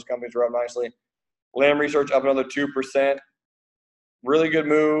 Micron, those companies were up nicely. Lamb Research up another 2%. Really good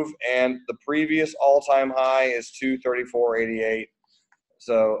move, and the previous all-time high is 234.88.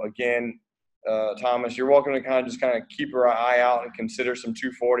 So again, Thomas, you're welcome to kind of keep your eye out and consider some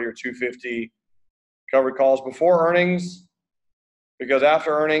 240 or 250 covered calls before earnings, because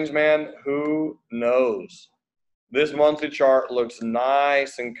after earnings, man, who knows? This monthly chart looks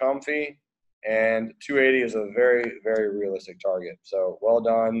nice and comfy, and 280 is a very, very realistic target. So well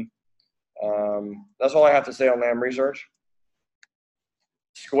done. That's all I have to say on Lamb Research.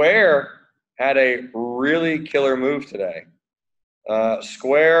 Square had a really killer move today.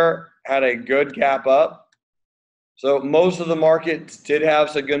 Square had a good gap up. So most of the markets did have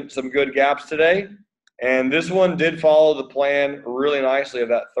some good gaps today. And this one did follow the plan really nicely of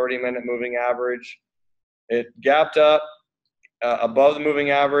that 30-minute moving average. It gapped up above the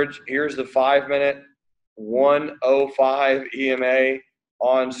moving average. Here's the 5-minute 105 EMA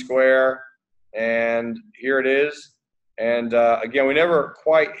on Square. And here it is. And again, we never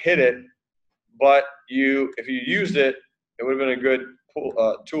quite hit it, but if you used it, it would have been a good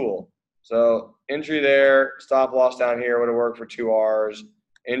tool. So entry there, stop loss down here would have worked for 2 hours.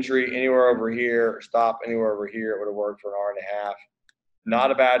 Entry anywhere over here, stop anywhere over here, it would have worked for an hour and a half. Not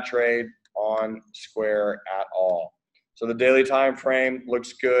a bad trade on Square at all. So the daily time frame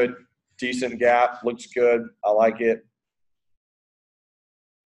looks good. Decent gap, looks good. I like it.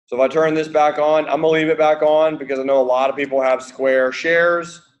 So if I turn this back on, I'm going to leave it back on because I know a lot of people have Square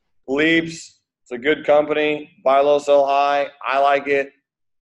shares. Leaps, it's a good company. Buy low, sell high. I like it.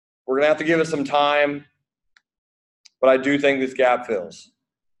 We're going to have to give it some time, but I do think this gap fills.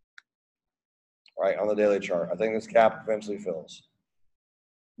 Right, on the daily chart. I think this gap eventually fills.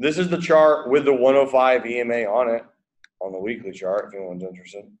 This is the chart with the 105 EMA on it, on the weekly chart, if anyone's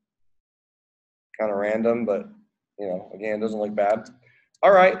interested. Kind of random, but, again, it doesn't look bad. All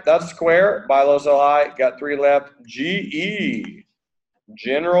right, that's Square. Buy low, sell high. Got 3 left. GE,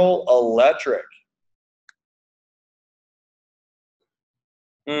 General Electric.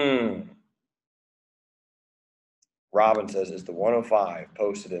 Robin says, is the 105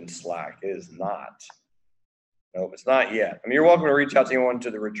 posted in Slack? It is not. Nope, it's not yet. I mean, you're welcome to reach out to anyone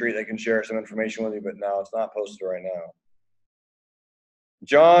to the retreat. They can share some information with you, but no, it's not posted right now.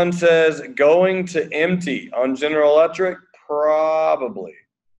 John says, going to empty on General Electric? Probably.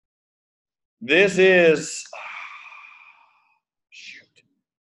 This is, shoot.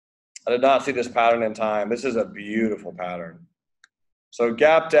 I did not see this pattern in time. This is a beautiful pattern. So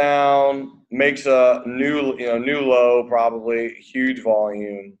gap down, makes a new low, probably, huge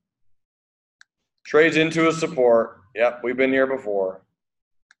volume. Trades into a support. Yep, we've been here before.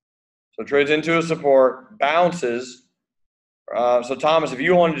 So trades into a support, bounces. So Thomas, if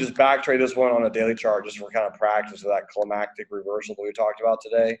you want to just back trade this one on a daily chart, just for kind of practice of that climactic reversal that we talked about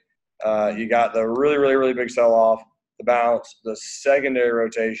today, you got the really, really, really big sell-off, the bounce, the secondary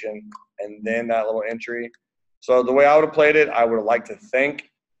rotation, and then that little entry. So the way I would have played it, I would have liked to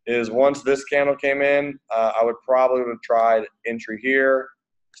think, is once this candle came in, I would probably have tried entry here,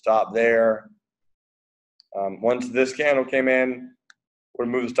 stop there. Once this candle came in, would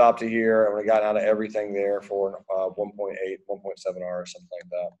have moved the stop to here. I would have gotten out of everything there for 1.8, 1.7R or something like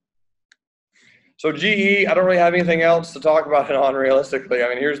that. So GE, I don't really have anything else to talk about it on realistically. I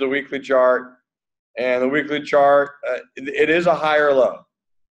mean, here's the weekly chart. And the weekly chart, it is a higher low.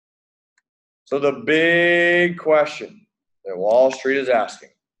 So the big question that Wall Street is asking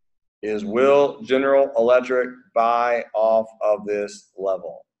is, will General Electric buy off of this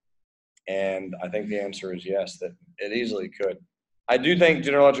level? And I think the answer is yes, that it easily could. I do think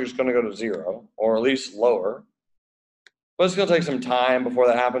General Electric is going to go to zero, or at least lower. But it's going to take some time before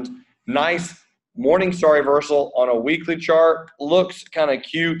that happens. Nice morning star reversal on a weekly chart. Looks kind of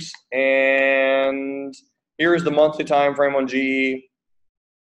cute. And here's the monthly time frame on GE.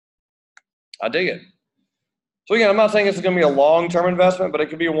 I dig it. So again, I'm not saying this is going to be a long-term investment, but it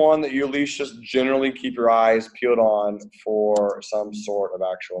could be one that you at least just generally keep your eyes peeled on for some sort of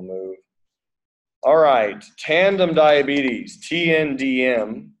actual move. All right, tandem diabetes,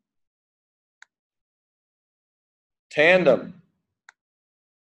 TNDM. Tandem.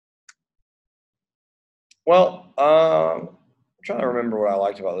 Well, I'm trying to remember what I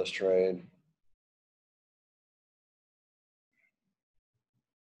liked about this trade.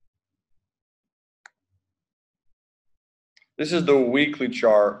 This is the weekly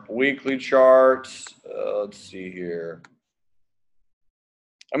chart. Weekly charts, let's see here.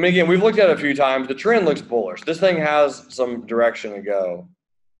 I mean, again, we've looked at it a few times. The trend looks bullish. This thing has some direction to go.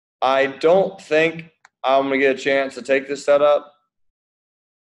 I don't think I'm going to get a chance to take this setup.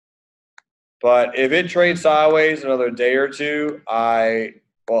 But if it trades sideways another day or two,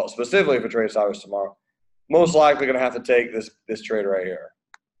 well, specifically if it trades sideways tomorrow, most likely going to have to take this trade right here.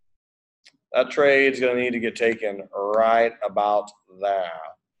 That trade's going to need to get taken right about there.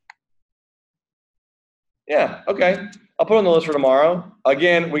 Yeah, okay. I'll put it on the list for tomorrow.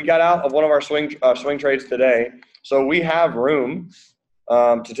 Again, we got out of one of our swing trades today, so we have room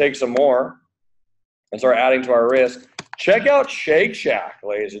to take some more and start adding to our risk. Check out SHAK,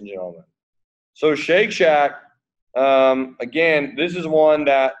 ladies and gentlemen. So SHAK, again, this is one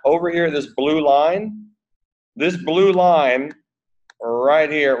that over here, this blue line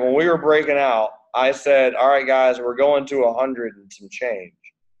right here, when we were breaking out, I said, all right, guys, we're going to 100 and some change.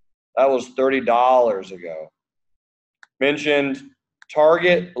 That was $30 ago. Mentioned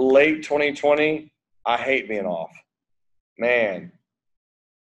target late 2020. I hate being off. Man.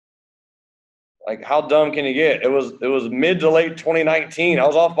 Like, how dumb can you get? It was mid to late 2019. I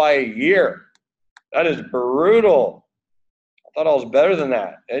was off by a year. That is brutal. I thought I was better than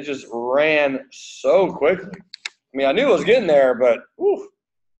that. It just ran so quickly. I mean, I knew I was getting there, but whew,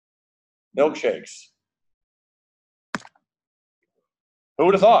 milkshakes. Who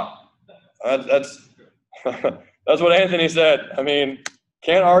would have thought? That's that's what Anthony said. I mean,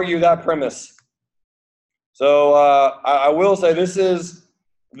 can't argue that premise. So I will say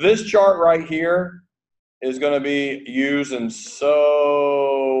this chart right here is going to be used in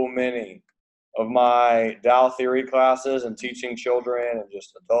so many of my Dow theory classes and teaching children and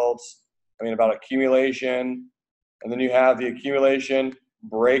just adults. I mean, about accumulation. And then you have the accumulation,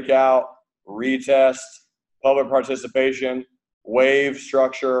 breakout, retest, public participation, wave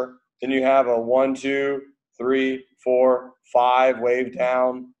structure. Then you have a 1, 2, 3, 4, 5 wave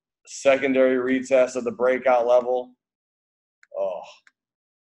down, secondary retest of the breakout level. Oh,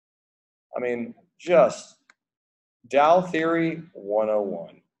 I mean, just Dow Theory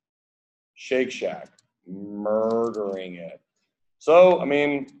 101. SHAK, murdering it. So, I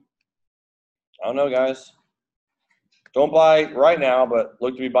mean, I don't know, guys. Don't buy right now, but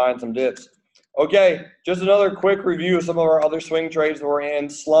look to be buying some dips. Okay, just another quick review of some of our other swing trades that we're in.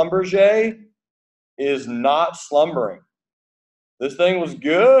 Schlumberger, is not slumbering. This thing was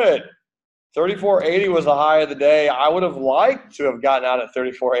good. 34.80 was the high of the day. I would have liked to have gotten out at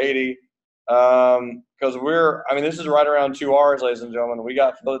 34.80 because this is right around 2 hours, ladies and gentlemen. We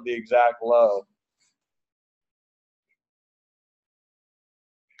got filled at the exact low.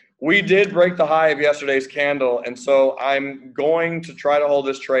 We did break the high of yesterday's candle, and so I'm going to try to hold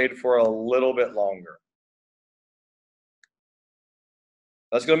this trade for a little bit longer.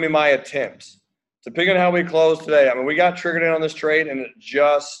 That's going to be my attempt. Depending on how we close today, I mean, we got triggered in on this trade, and it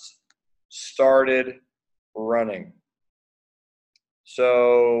just started running.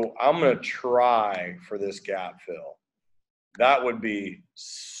 So I'm going to try for this gap fill. That would be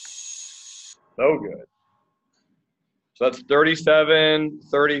so good. So that's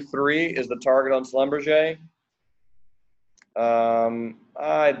 37.33 is the target on Schlumberger.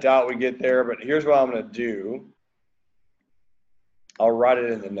 I doubt we get there, but here's what I'm going to do. I'll write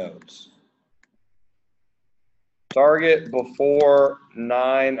it in the notes. Target before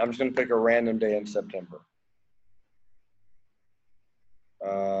 9. I'm just going to pick a random day in September.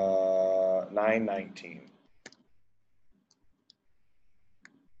 9/19.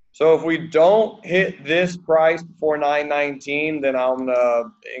 So if we don't hit this price before 9/19, then I'm going to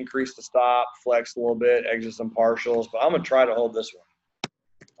increase the stop, flex a little bit, exit some partials, but I'm going to try to hold this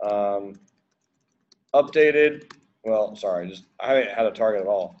one. Updated, well, sorry, I haven't had a target at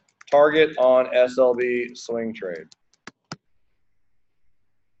all. Target on SLB swing trade.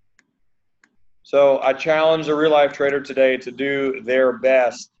 So I challenged a real life trader today to do their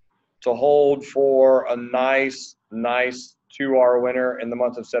best to hold for a nice 2R winner in the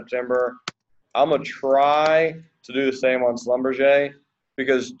month of September. I'm going to try to do the same on Schlumberger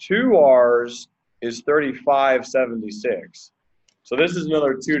because 2Rs is 35.76. So this is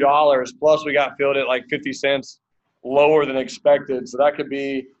another $2 plus we got filled at like 50 cents lower than expected. So that could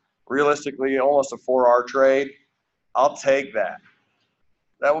be realistically almost a 4R trade. I'll take that.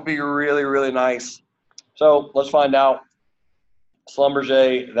 That would be really, really nice. So let's find out.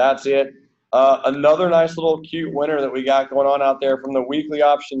 Schlumberger, that's it. Another nice little cute winner that we got going on out there from the weekly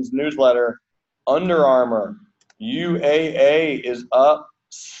options newsletter. Under Armour, UAA is up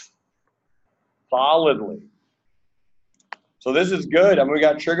solidly. So this is good. I mean, we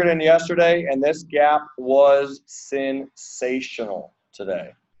got triggered in yesterday, and this gap was sensational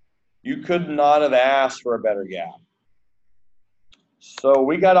today. You could not have asked for a better gap. So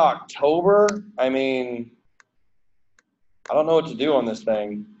we got October. I mean, I don't know what to do on this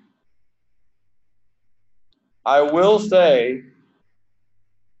thing. I will say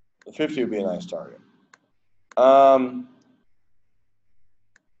the 50 would be a nice target.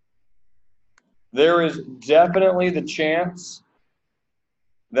 There is definitely the chance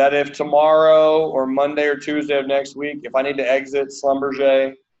that if tomorrow or Monday or Tuesday of next week, if I need to exit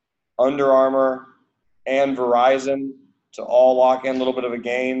Schlumberger, Under Armour, and Verizon to all lock in a little bit of a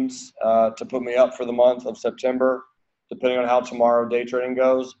gains to put me up for the month of September, depending on how tomorrow day trading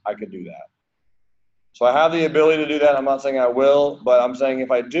goes, I could do that. So I have the ability to do that. I'm not saying I will, but I'm saying if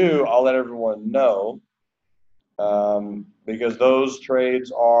I do, I'll let everyone know because those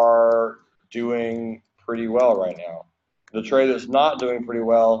trades are doing pretty well right now. The trade that's not doing pretty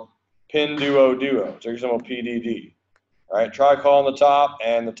well, Pin Duo, ticker symbol PDD. All right, try call on the top,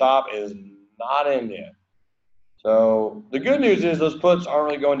 and the top is not in yet. So the good news is those puts aren't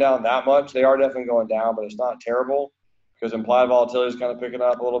really going down that much. They are definitely going down, but it's not terrible because implied volatility is kind of picking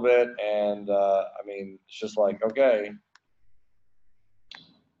up a little bit. And, I mean, it's just like, okay,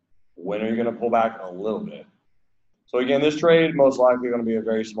 when are you going to pull back a little bit? So, again, this trade most likely going to be a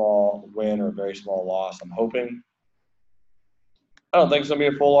very small win or a very small loss, I'm hoping. I don't think it's going to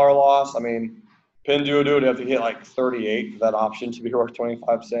be a full R loss. I mean, Pin Duo would have to hit like 38 for that option to be worth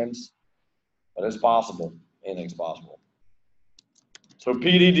 25 cents. But it's possible. Anything's possible. So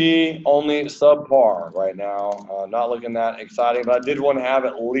PDD only subpar right now. Not looking that exciting, but I did want to have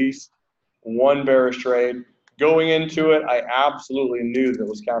at least one bearish trade. Going into it, I absolutely knew that it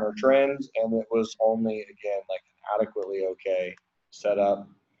was counter trends, and it was only, again, like an adequately okay setup.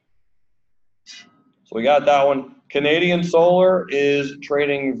 So we got that one. Canadian Solar is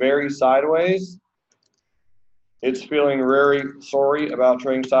trading very sideways. It's feeling very sorry about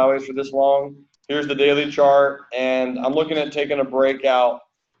trading sideways for this long. Here's the daily chart, and I'm looking at taking a breakout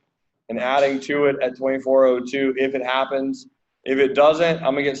and adding to it at 24.02 if it happens. If it doesn't,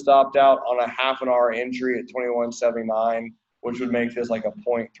 I'm going to get stopped out on a half an hour entry at 21.79, which would make this like a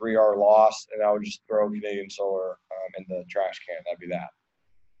 0.3R loss, and I would just throw Canadian Solar in the trash can. That'd be that.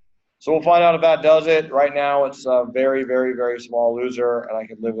 So we'll find out if that does it. Right now, it's a very, very, very small loser, and I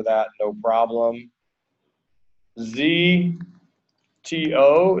can live with that, no problem. ZTO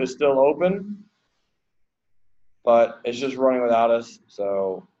is still open. but it's just running without us.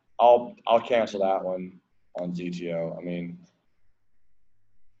 So I'll cancel that one on ZTO. I mean,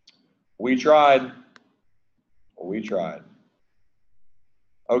 we tried.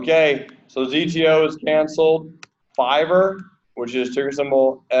 Okay, so ZTO is canceled. Fiverr, which is ticker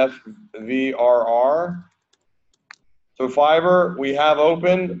symbol FVRR. So Fiverr we have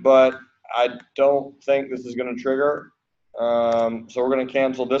opened, but I don't think this is going to trigger. So we're going to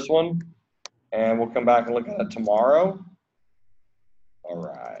cancel this one, and we'll come back and look at it tomorrow. All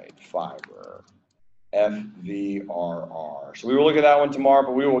right, Fiverr, FVRR. So we will look at that one tomorrow,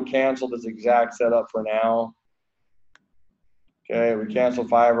 but we will cancel this exact setup for now. Okay, we cancel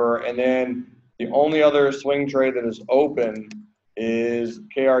Fiverr, and then the only other swing trade that is open is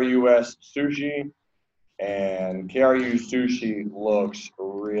KRUS Sushi, and KRU Sushi looks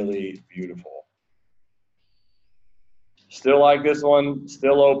really beautiful. Still like this one,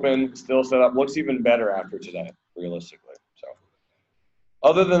 still open, still set up, looks even better after today, realistically. So,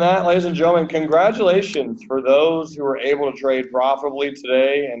 other than that, ladies and gentlemen, congratulations for those who were able to trade profitably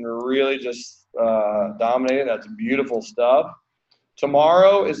today and really just dominated. That's beautiful stuff.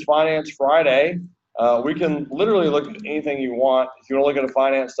 Tomorrow is Finance Friday. We can literally look at anything you want. If you want to look at a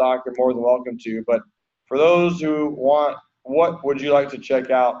finance stock, you're more than welcome to. But for those who want, what would you like to check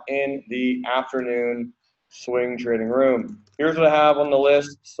out in the afternoon swing trading room? Here's what I have on the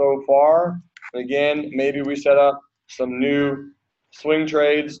list so far. Again, maybe we set up some new swing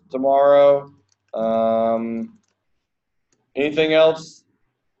trades tomorrow. Anything else,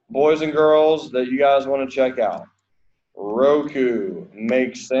 boys and girls, that you guys want to check out? Roku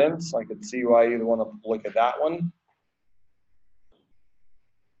makes sense. I could see why you'd want to look at that one.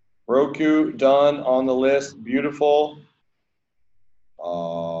 Roku done on the list. Beautiful.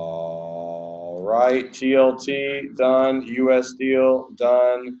 All right. TLT done. US Steel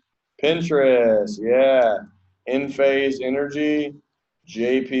done. Pinterest. Yeah. In-Phase Energy.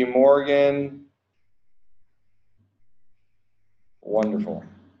 JP Morgan. Wonderful.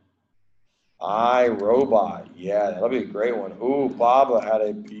 iRobot, yeah, that'll be a great one. Ooh, Baba had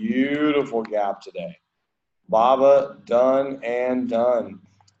a beautiful gap today. Baba, done and done.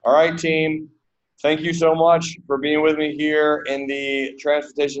 All right, team. Thank you so much for being with me here in the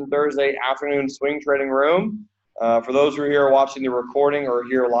Transportation Thursday afternoon swing trading room. For those who are here watching the recording or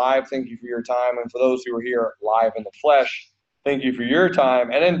here live, thank you for your time. And for those who are here live in the flesh, thank you for your time.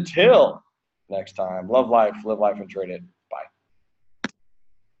 And until next time, love life, live life, and trade it.